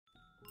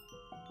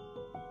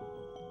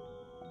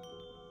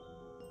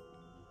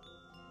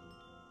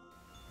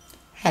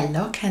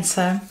Hello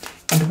Cancer,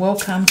 and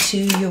welcome to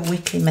your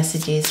weekly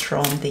messages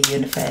from the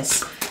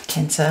universe.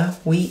 Cancer,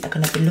 we are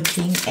going to be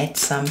looking at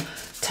some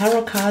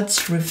tarot cards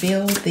to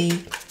reveal the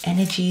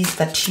energies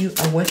that you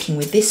are working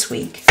with this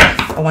week.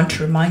 I want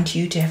to remind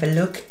you to have a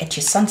look at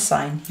your sun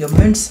sign, your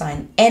moon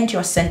sign, and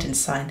your ascendant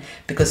sign,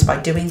 because by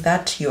doing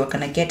that you are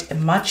going to get a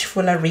much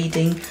fuller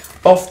reading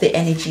of the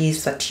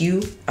energies that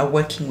you are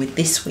working with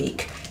this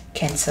week.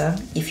 Cancer,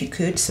 if you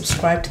could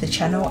subscribe to the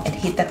channel and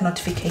hit that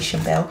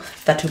notification bell,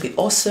 that would be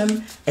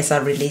awesome, as I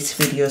release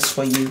videos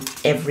for you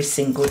every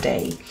single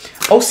day.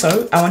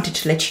 Also, I wanted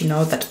to let you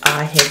know that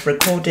I have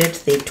recorded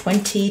the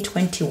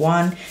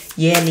 2021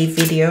 yearly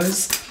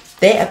videos.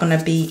 They are going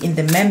to be in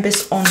the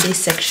members only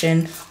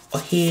section or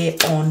here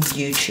on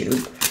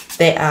YouTube.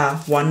 They are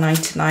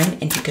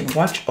 $1.99 and you can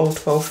watch all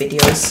 12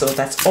 videos, so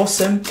that's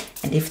awesome.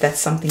 And if that's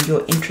something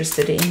you're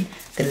interested in,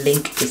 the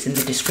link is in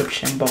the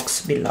description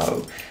box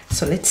below.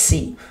 So let's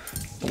see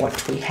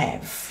what we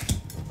have.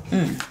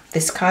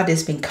 This card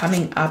has been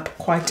coming up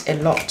quite a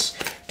lot,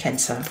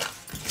 Cancer.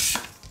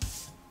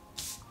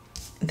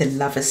 The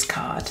Lover's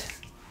card.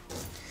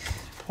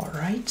 All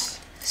right,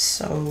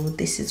 so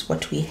this is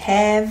what we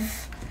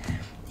have.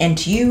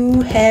 And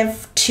you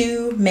have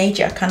two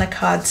major arcana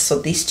cards, so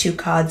these two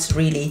cards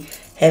really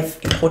have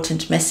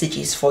important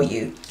messages for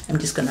you. I'm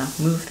just gonna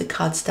move the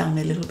cards down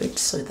a little bit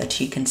so that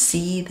you can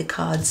see the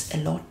cards a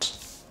lot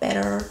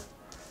better.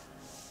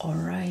 All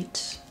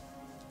right,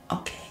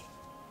 okay,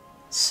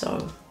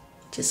 so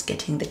just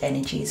getting the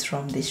energies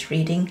from this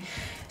reading.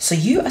 So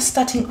you are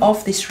starting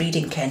off this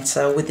reading,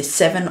 Cancer, with the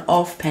Seven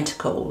of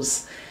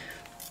Pentacles.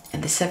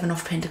 And the Seven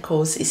of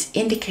Pentacles is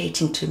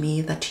indicating to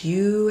me that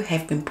you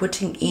have been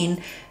putting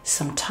in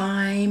some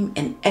time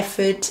and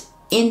effort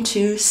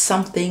into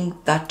something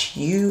that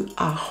you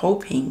are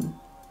hoping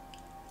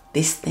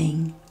this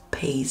thing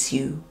pays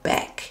you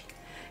back.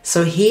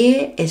 So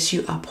here, as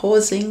you are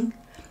pausing,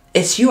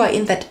 as you are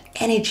in that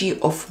energy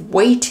of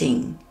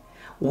waiting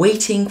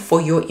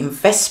for your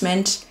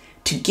investment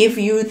to give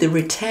you the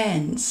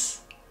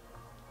returns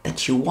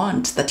that you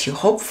want, that you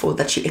hope for,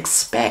 that you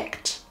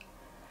expect,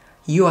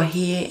 you are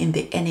here in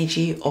the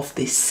energy of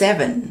the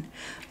seven.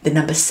 The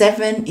number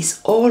seven is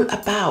all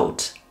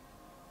about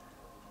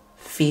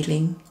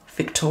feeling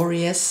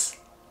victorious.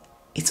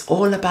 It's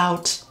all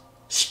about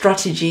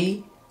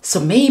strategy. So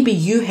maybe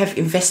you have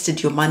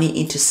invested your money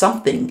into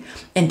something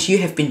and you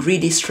have been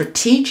really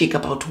strategic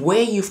about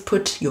where you've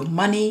put your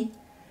money,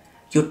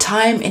 your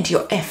time and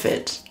your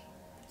effort.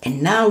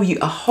 And now you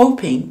are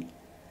hoping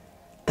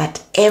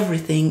that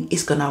everything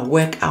is gonna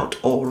work out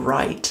all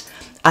right.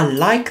 I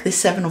like the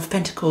Seven of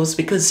Pentacles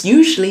because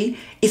usually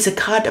it's a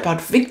card about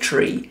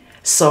victory.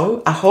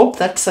 So I hope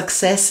that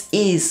success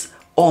is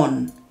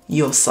on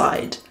your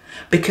side,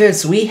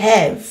 because we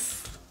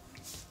have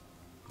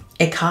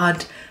a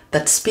card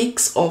that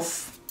speaks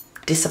of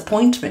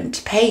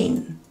disappointment,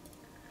 pain.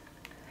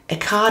 A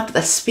card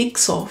that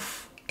speaks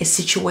of a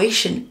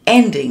situation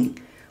ending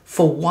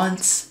for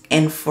once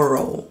and for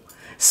all.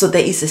 So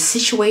there is a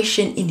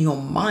situation in your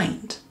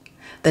mind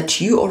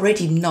that you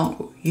already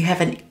know, you have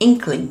an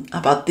inkling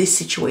about this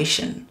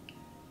situation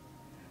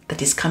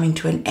that is coming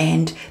to an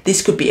end.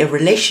 This could be a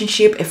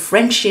relationship, a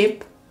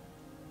friendship.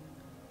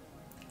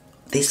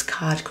 This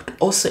card could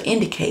also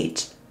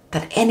indicate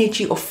that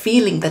energy of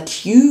feeling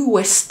that you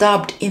were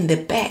stabbed in the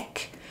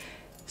back.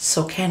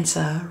 So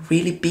Cancer,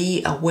 really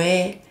be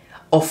aware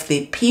of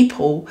the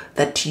people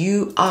that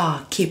you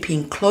are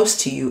keeping close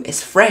to you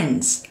as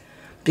friends.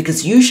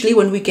 Because usually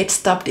when we get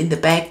stabbed in the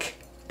back,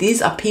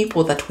 these are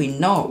people that we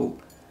know.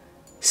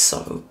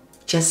 So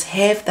just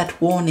have that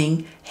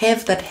warning,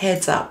 have that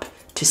heads up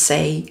to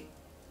say,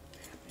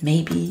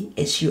 maybe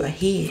as you are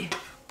here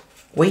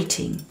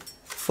waiting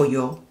for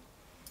your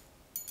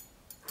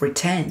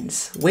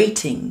returns,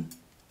 waiting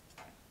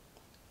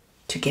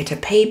to get a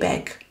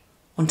payback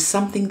on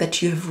something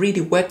that you have really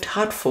worked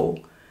hard for,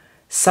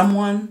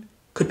 someone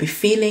could be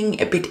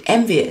feeling a bit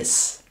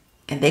envious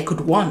and they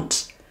could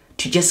want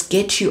to just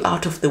get you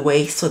out of the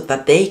way so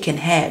that they can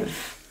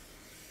have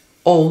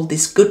all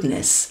this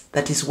goodness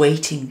that is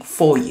waiting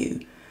for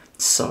you.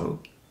 So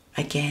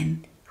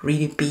again,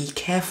 really be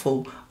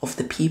careful of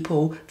the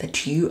people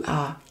that you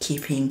are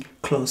keeping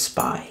close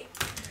by.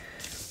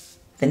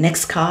 The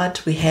next card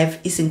we have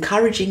is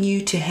encouraging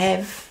you to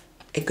have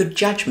a good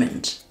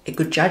judgment. A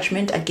good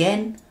judgment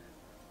again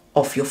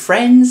of your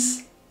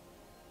friends,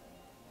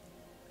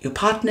 your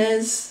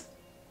partners.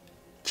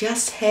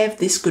 Just have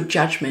this good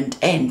judgment,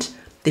 and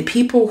the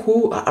people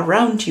who are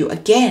around you,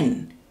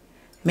 again,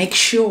 make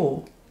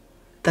sure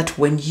that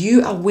when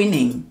you are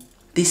winning,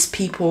 these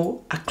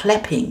people are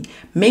clapping.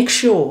 Make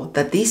sure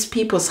that these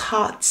people's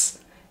hearts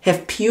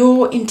have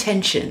pure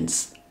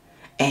intentions.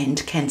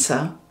 And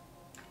Cancer,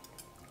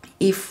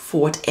 if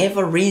for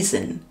whatever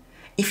reason,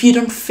 if you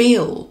don't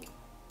feel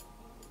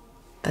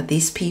that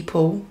these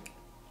people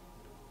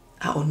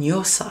are on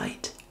your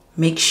side,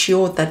 make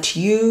sure that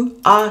you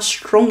are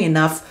strong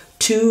enough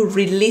to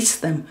release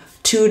them,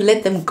 to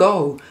let them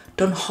go.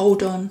 Don't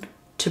hold on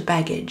to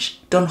baggage.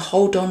 Don't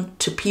hold on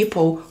to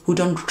people who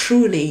don't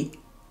truly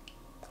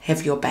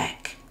have your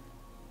back.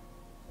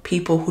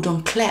 People who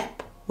don't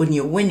clap when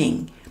you're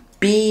winning.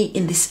 Be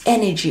in this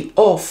energy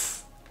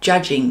of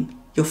judging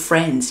your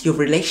friends, your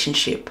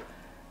relationship,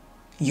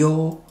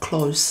 your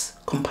close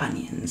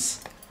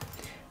companions.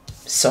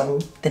 So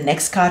the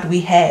next card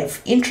we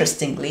have,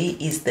 interestingly,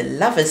 is the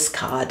Lover's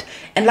card.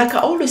 And like I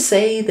always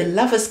say, the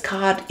Lover's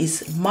card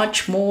is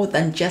much more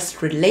than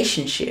just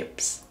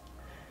relationships.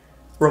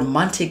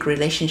 Romantic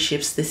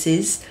relationships, this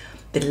is.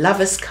 The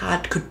Lover's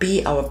card could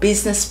be our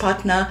business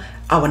partner,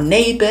 our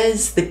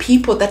neighbors, the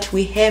people that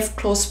we have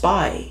close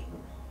by.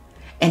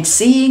 And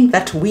seeing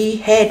that we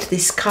had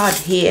this card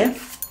here,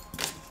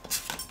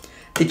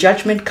 the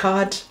Judgment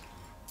card,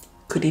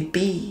 could it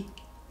be,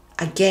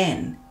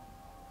 again,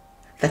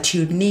 that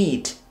you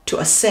need to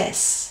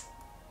assess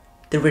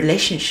the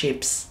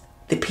relationships,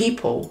 the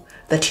people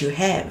that you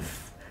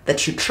have,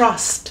 that you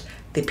trust,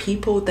 the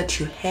people that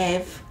you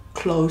have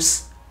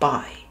close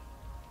by?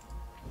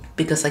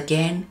 Because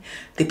again,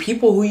 the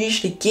people who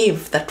usually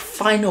give that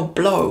final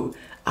blow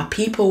are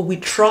people we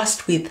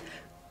trust with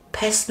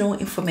personal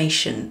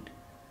information,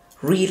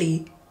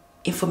 really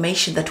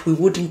information that we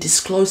wouldn't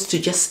disclose to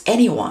just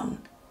anyone.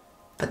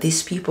 But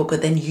these people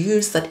could then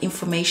use that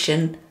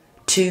information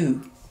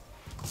to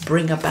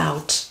bring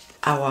about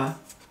our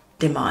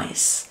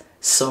demise.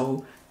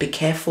 So be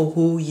careful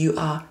who you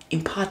are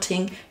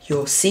imparting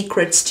your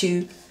secrets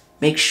to.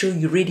 Make sure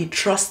you really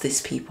trust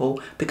these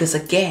people, because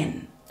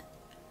again,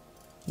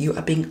 you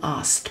are being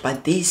asked by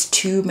these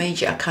two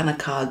major arcana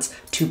cards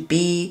to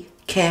be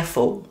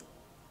careful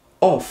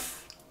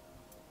of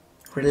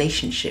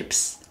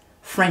relationships,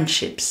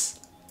 friendships,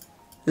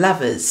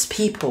 lovers,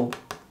 people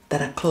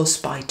that are close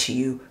by to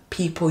you,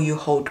 people you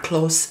hold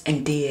close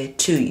and dear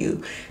to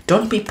you.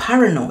 Don't be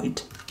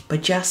paranoid,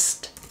 but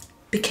just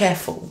be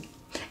careful.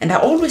 And I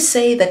always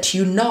say that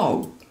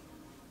usually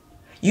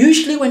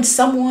when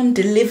someone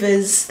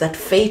delivers that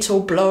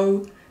fatal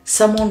blow,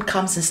 someone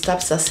comes and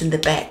stabs us in the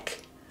back.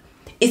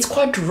 It's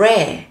quite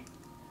rare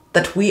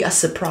that we are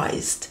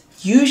surprised.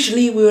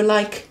 Usually we were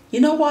like,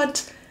 you know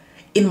what?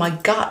 In my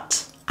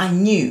gut, I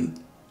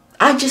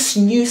just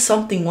knew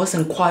something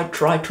wasn't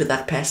quite right with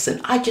that person.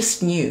 I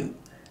just knew.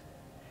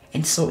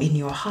 And so in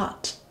your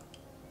heart,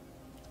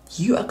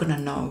 you are going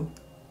to know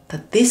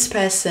that this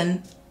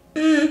person,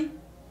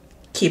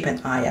 keep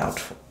an eye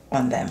out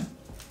on them.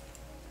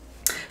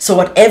 So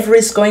whatever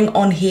is going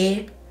on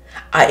here,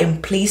 I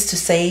am pleased to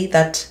say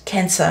that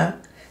Cancer,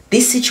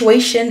 this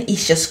situation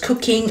is just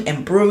cooking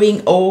and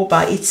brewing all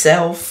by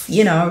itself.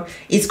 You know,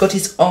 it's got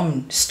its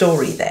own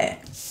story there.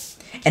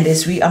 And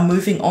as we are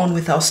moving on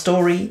with our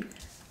story,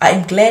 I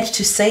am glad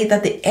to say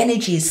that the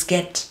energies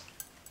get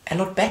a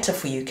lot better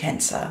for you,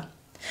 Cancer.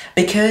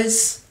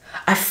 Because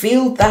I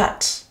feel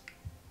that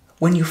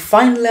when you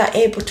finally are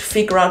able to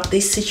figure out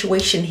this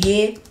situation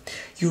here,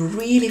 you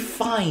really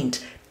find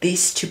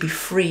this to be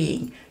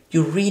freeing.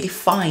 You really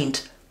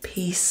find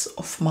peace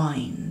of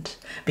mind,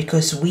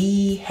 because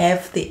we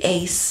have the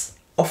Ace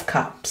of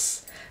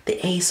Cups.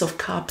 The Ace of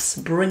Cups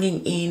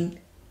bringing in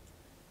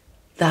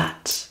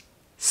that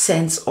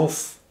sense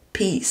of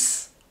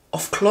peace,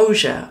 of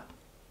closure.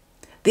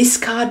 This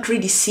card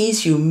really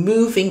sees you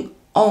moving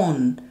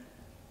on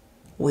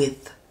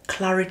with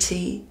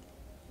clarity,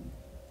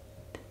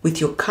 with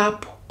your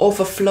cup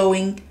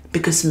overflowing,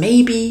 because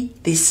maybe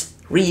this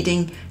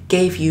reading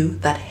gave you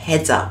that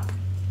heads up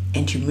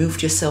and you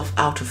moved yourself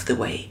out of the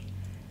way.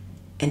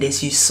 And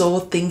as you saw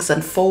things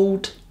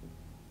unfold,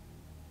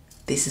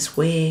 this is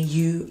where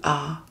you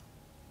are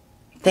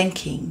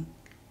thanking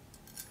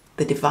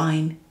the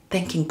divine,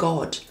 thanking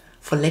God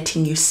for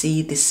letting you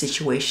see this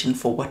situation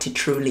for what it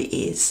truly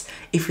is.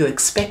 If you're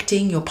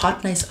expecting your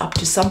partner is up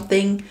to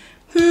something,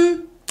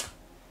 you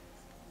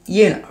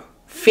know,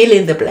 fill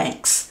in the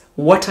blanks.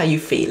 What are you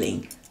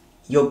feeling?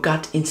 Your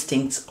gut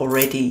instincts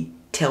already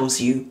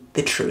tells you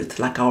the truth,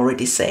 like I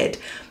already said.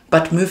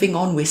 But moving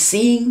on, we're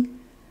seeing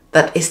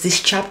that as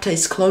this chapter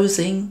is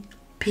closing,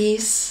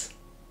 peace,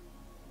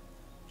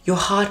 your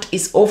heart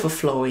is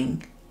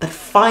overflowing, that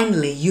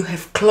finally you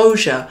have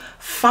closure,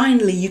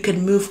 finally you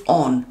can move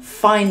on,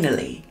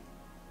 finally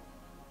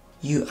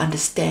you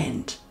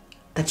understand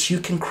that you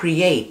can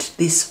create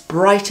these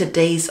brighter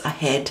days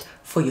ahead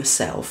for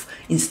yourself,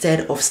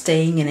 instead of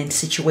staying in a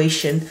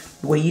situation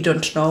where you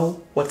don't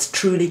know what's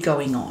truly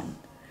going on.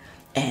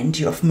 And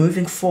you're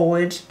moving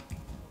forward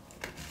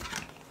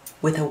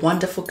with a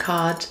wonderful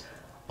card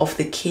of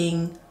the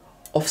King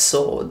of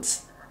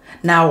Swords.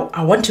 Now,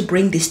 I want to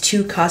bring these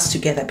two cards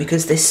together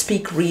because they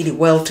speak really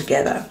well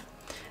together,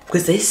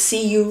 because they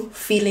see you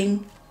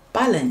feeling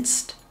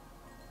balanced.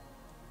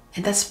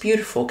 And that's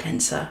beautiful,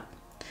 Cancer.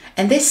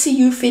 And they see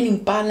you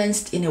feeling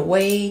balanced in a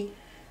way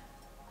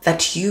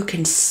that you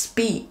can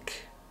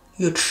speak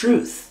your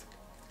truth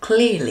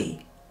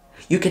clearly.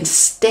 You can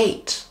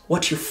state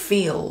what you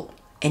feel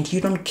and you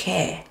don't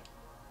care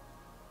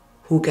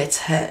who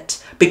gets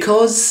hurt.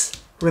 Because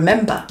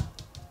remember,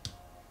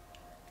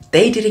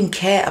 they didn't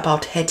care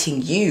about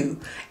hurting you.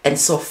 And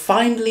so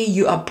finally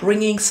you are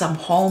bringing some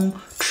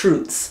home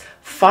truths.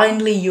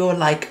 Finally you're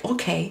like,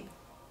 okay,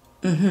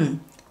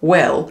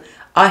 well,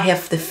 I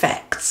have the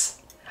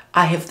facts.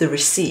 I have the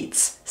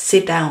receipts.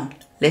 Sit down.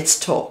 Let's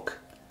talk.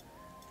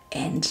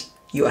 And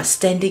you are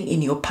standing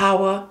in your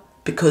power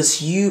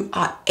because you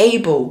are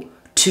able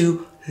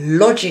to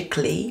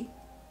logically,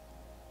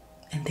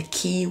 and the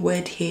key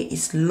word here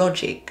is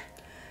logic.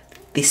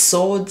 The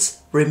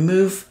swords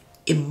remove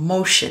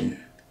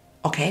emotion.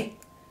 Okay?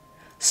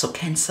 So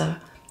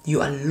Cancer,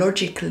 you are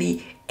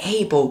logically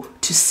able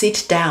to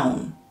sit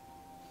down,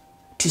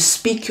 to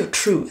speak your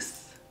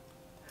truth,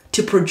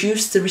 to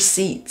produce the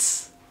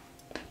receipts,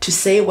 to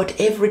say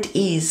whatever it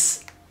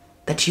is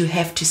that you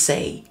have to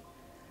say,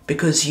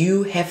 because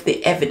you have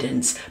the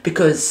evidence,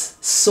 because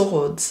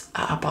swords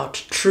are about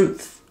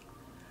truth.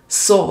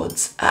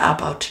 Swords are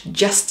about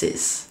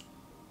justice.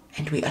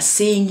 And we are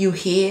seeing you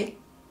here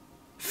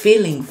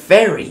feeling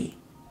very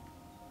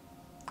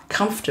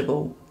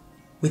comfortable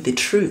with the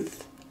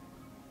truth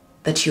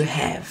that you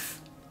have,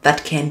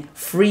 that can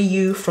free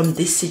you from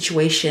this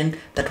situation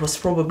that was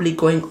probably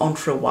going on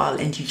for a while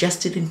and you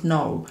just didn't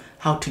know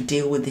how to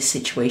deal with this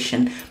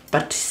situation.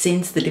 But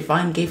since the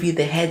divine gave you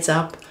the heads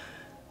up,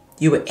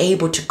 you were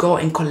able to go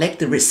and collect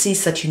the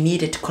receipts that you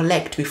needed to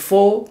collect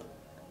before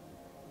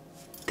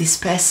this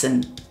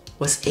person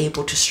was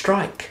able to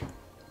strike.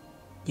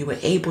 You were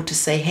able to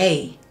say,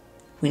 hey,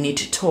 we need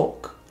to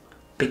talk,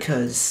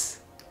 because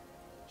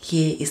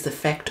here is the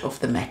fact of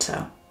the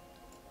matter.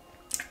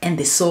 And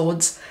the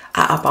swords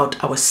are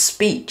about our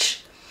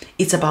speech.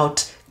 It's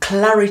about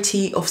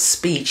clarity of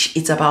speech.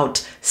 It's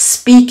about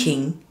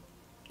speaking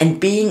and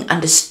being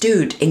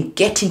understood and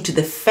getting to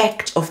the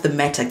fact of the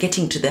matter,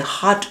 getting to the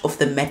heart of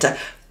the matter,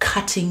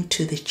 cutting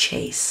to the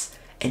chase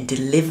and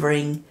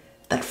delivering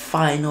that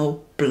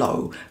final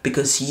blow,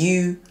 because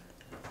you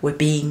were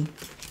being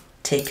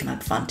taken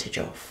advantage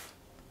of.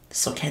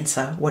 So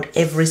Cancer,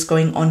 whatever is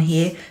going on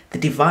here, the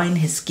divine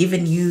has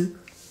given you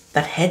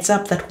that heads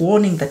up, that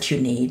warning that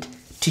you need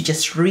to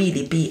just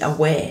really be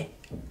aware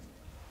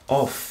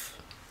of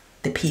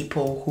the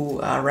people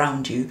who are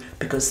around you,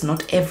 because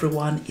not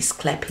everyone is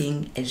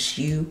clapping as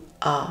you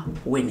are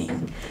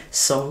winning.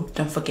 So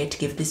don't forget to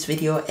give this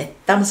video a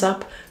thumbs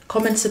up,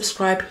 comment,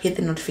 subscribe, hit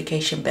the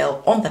notification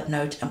bell. On that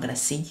note, I'm going to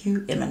see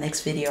you in my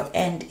next video,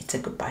 and it's a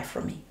goodbye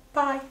from me.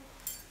 Bye.